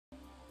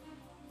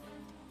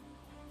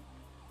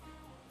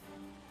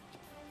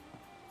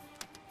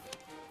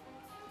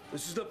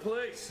This is the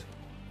police.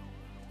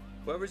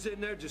 Whoever's in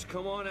there, just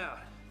come on out.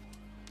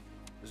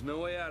 There's no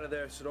way out of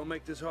there, so don't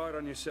make this hard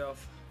on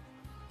yourself.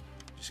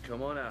 Just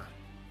come on out.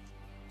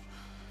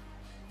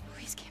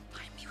 Luis can't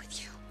find me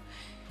with you.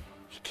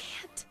 He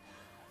can't.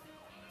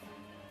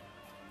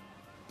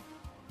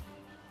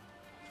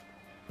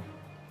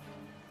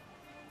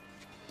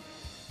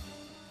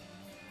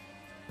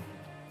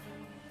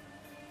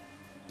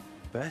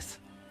 Beth?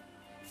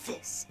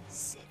 This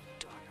is it,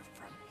 daughter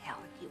from hell.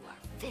 You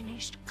are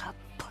finished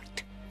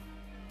kaput.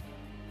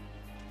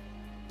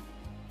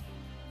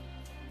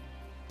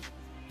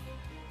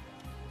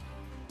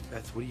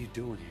 Beth, what are you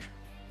doing here?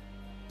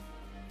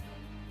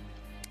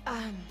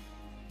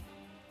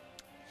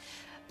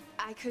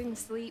 I couldn't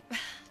sleep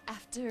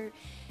after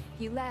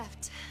you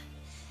left.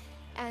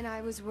 And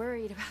I was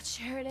worried about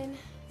Sheridan,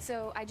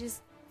 so I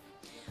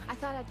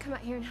thought I'd come out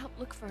here and help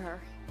look for her.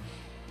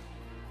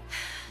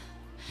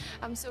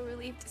 I'm so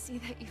relieved to see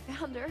that you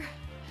found her.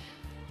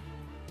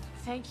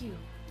 Thank you,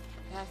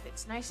 Beth.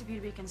 It's nice of you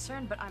to be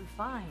concerned, but I'm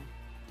fine.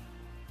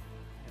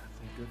 Yeah,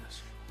 thank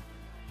goodness.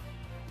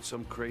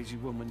 Some crazy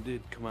woman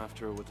did come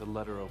after her with a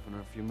letter opener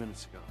a few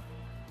minutes ago.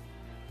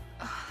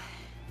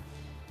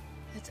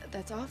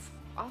 That's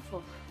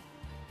awful.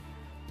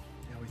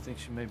 Yeah, we think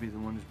she may be the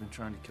one who's been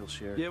trying to kill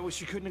Sheridan. Yeah, well,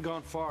 she couldn't have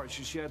gone far.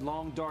 She had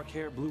long, dark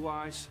hair, blue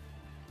eyes.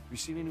 Have you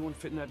seen anyone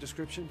fit in that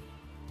description?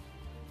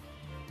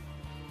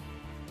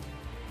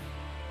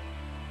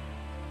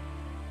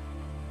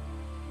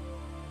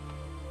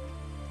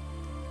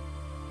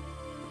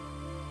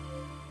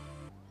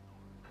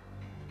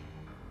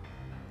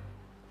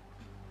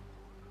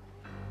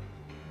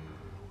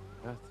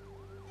 Beth,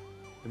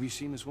 have you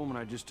seen this woman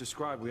I just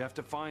described? We have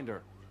to find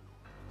her.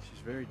 She's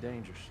very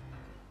dangerous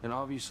and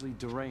obviously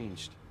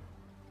deranged.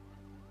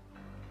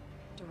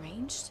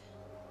 Deranged?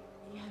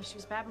 Yeah, she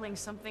was babbling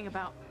something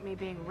about me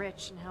being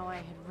rich and how I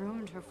had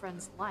ruined her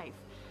friend's life.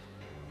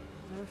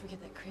 I'll never forget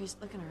that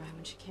crazed look in her eye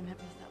when she came at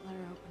me with that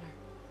letter opener.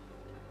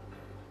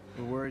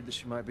 We're worried that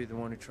she might be the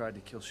one who tried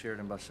to kill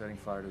Sheridan by setting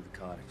fire to the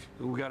cottage.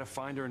 We gotta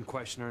find her and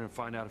question her and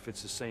find out if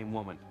it's the same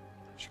woman.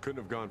 She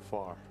couldn't have gone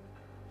far.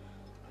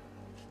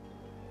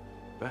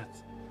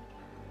 Beth,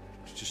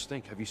 just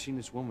think, have you seen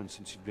this woman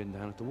since you've been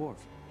down at the wharf?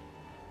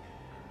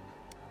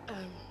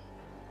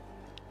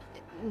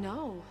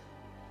 No.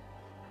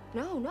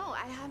 No,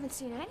 I haven't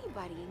seen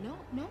anybody. No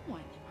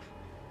one.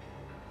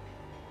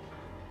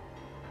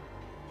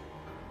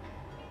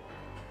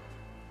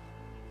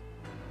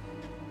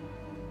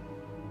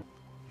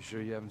 You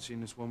sure you haven't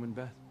seen this woman,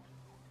 Beth?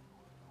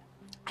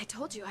 I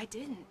told you I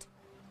didn't.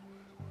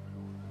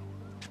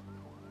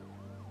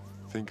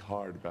 Think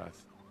hard,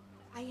 Beth.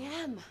 I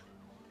am.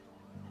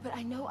 But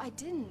I know I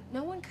didn't.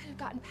 No one could have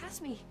gotten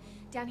past me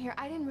down here.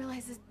 I didn't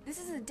realize this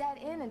is a dead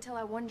end until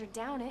I wandered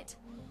down it.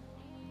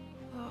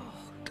 Oh,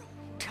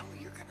 don't tell me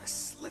you're gonna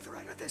slither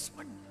out of this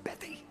one,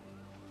 Bethy.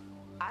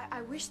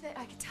 I wish that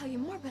I could tell you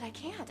more, but I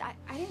can't. I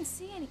didn't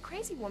see any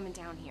crazy woman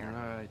down here.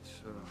 All right,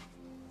 so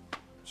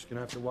just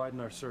gonna have to widen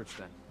our search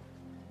then.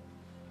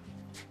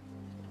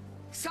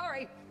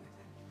 Sorry,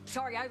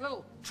 I had a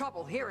little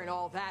trouble hearing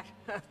all that.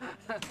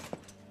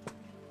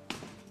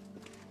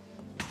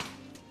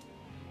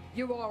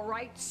 You all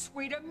right,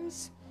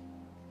 sweetums?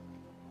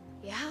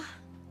 Yeah?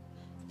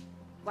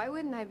 Why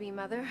wouldn't I be,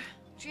 Mother?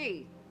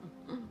 Gee,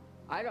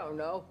 I don't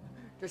know.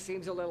 Just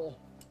seems a little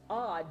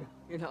odd,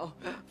 you know,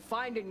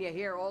 finding you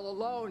here all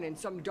alone in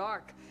some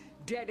dark,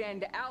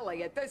 dead-end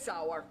alley at this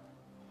hour.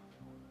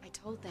 I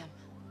told them.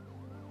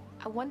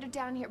 I wandered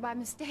down here by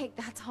mistake,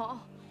 that's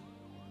all.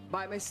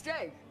 By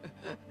mistake?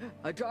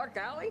 A dark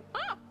alley?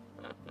 Huh?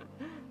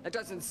 That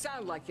doesn't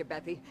sound like you,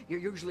 Bethy. You're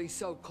usually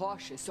so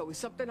cautious. So is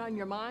something on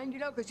your mind, you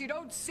know? Because you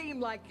don't seem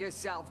like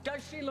yourself.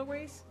 Does she,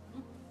 Louise?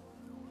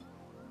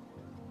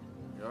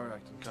 You're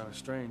acting kind of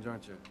strange,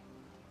 aren't you?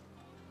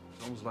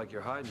 It's almost like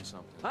you're hiding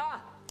something.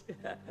 Ah!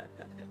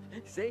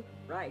 See?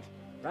 Right.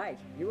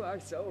 You are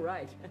so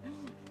right.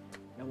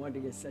 No wonder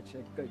you're such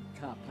a good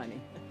cop,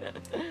 honey.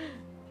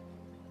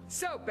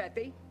 So,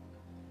 Bethy,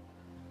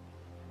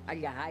 are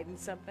you hiding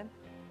something?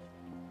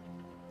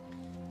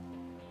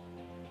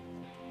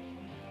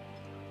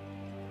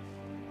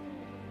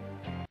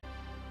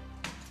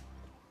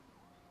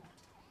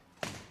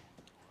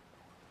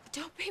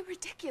 Don't be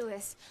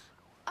ridiculous.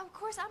 Of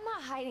course, I'm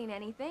not hiding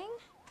anything.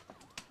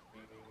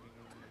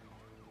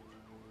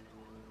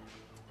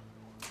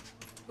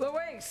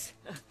 Louise!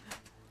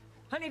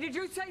 Honey, did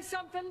you say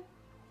something?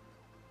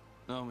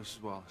 No,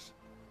 Mrs. Wallace.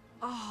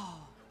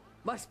 Oh,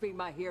 must be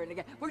my hearing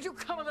again. Would you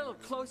come a little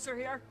closer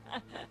here?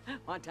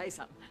 Want to tell you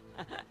something?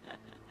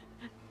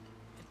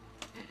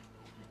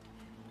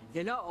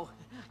 You know,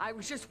 I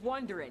was just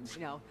wondering,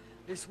 you know,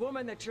 this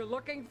woman that you're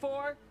looking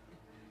for,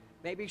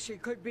 maybe she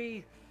could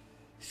be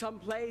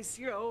someplace,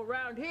 you know,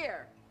 around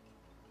here.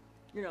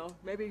 You know,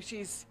 maybe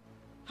she's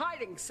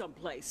hiding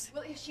someplace.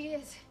 Well, if she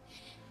is,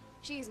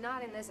 she's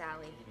not in this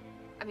alley.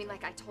 I mean,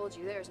 like I told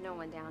you, there's no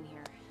one down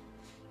here.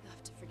 You'll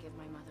have to forgive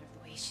my mother.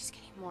 The way she's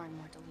getting more and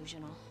more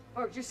delusional.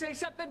 Oh, did you say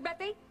something,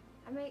 Bethy?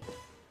 I may...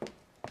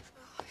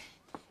 Oh,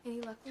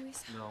 any luck,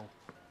 Luis? No.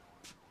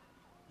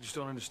 I just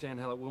don't understand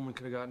how that woman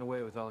could have gotten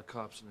away with all the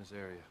cops in this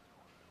area.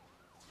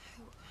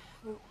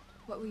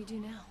 What will you do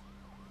now?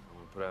 I'm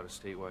gonna put out a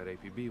statewide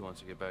APB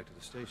once I get back to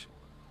the station.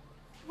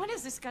 When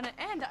is this gonna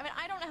end? I mean,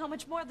 I don't know how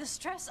much more of the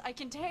stress I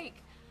can take.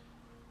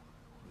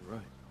 You're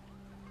right.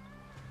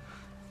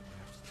 You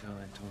have to tell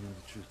Antonio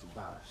the truth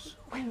about us.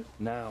 When?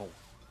 Now.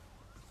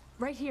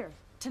 Right here.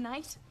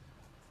 Tonight?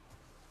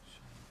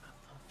 I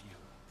love you.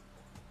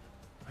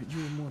 But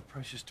you are more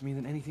precious to me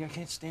than anything. I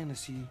can't stand to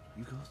see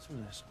you go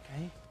through this,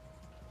 okay?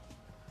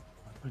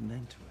 I'll put an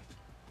end to it.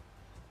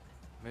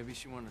 Maybe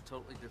she went a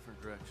totally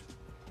different direction.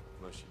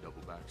 Unless she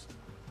double backs.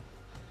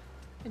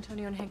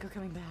 Antonio and Hank are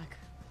coming back.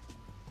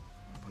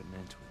 I'll put an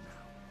end to it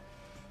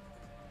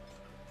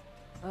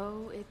now.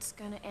 Oh, it's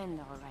gonna end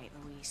all right,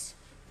 Luis.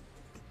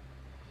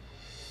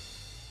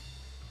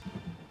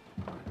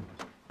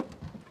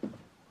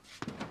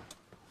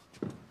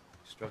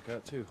 Struck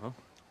out too, huh?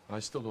 I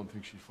still don't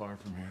think she's far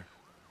from here.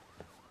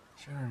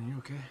 Sharon, are you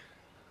okay?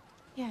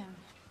 Yeah,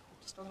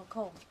 just a little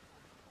cold.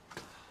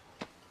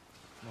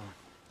 Come on.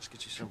 Let's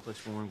get you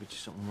someplace warm, get you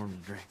something warm to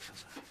drink.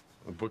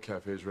 The book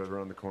cafe is right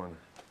around the corner.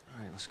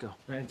 All right, let's go.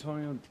 Hey,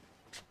 Antonio,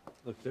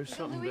 look, there's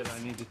something that I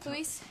need to tell.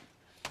 Luis,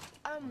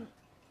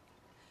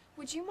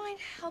 would you mind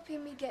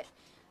helping me get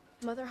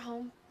Mother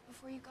home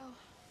before you go?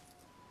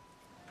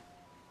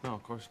 No,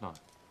 of course not.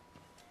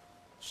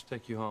 Just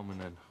take you home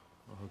and then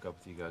I'll hook up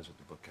with you guys at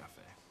the book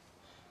cafe.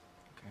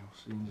 Okay, we'll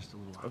see you in just a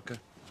little while. Okay.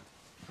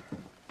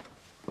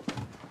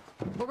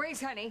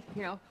 Maurice, honey,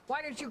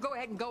 why don't you go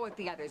ahead and go with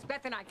the others?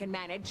 Beth and I can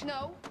manage.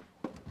 No.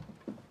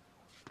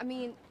 I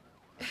mean,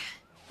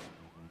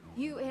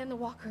 you and the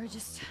walker are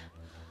just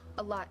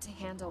a lot to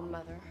handle,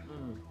 Mother.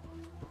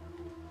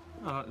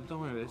 No,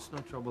 don't worry, it's no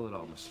trouble at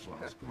all, Mrs.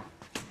 Wells. Come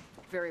on.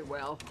 Very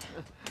well.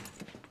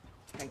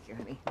 Thank you,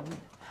 honey.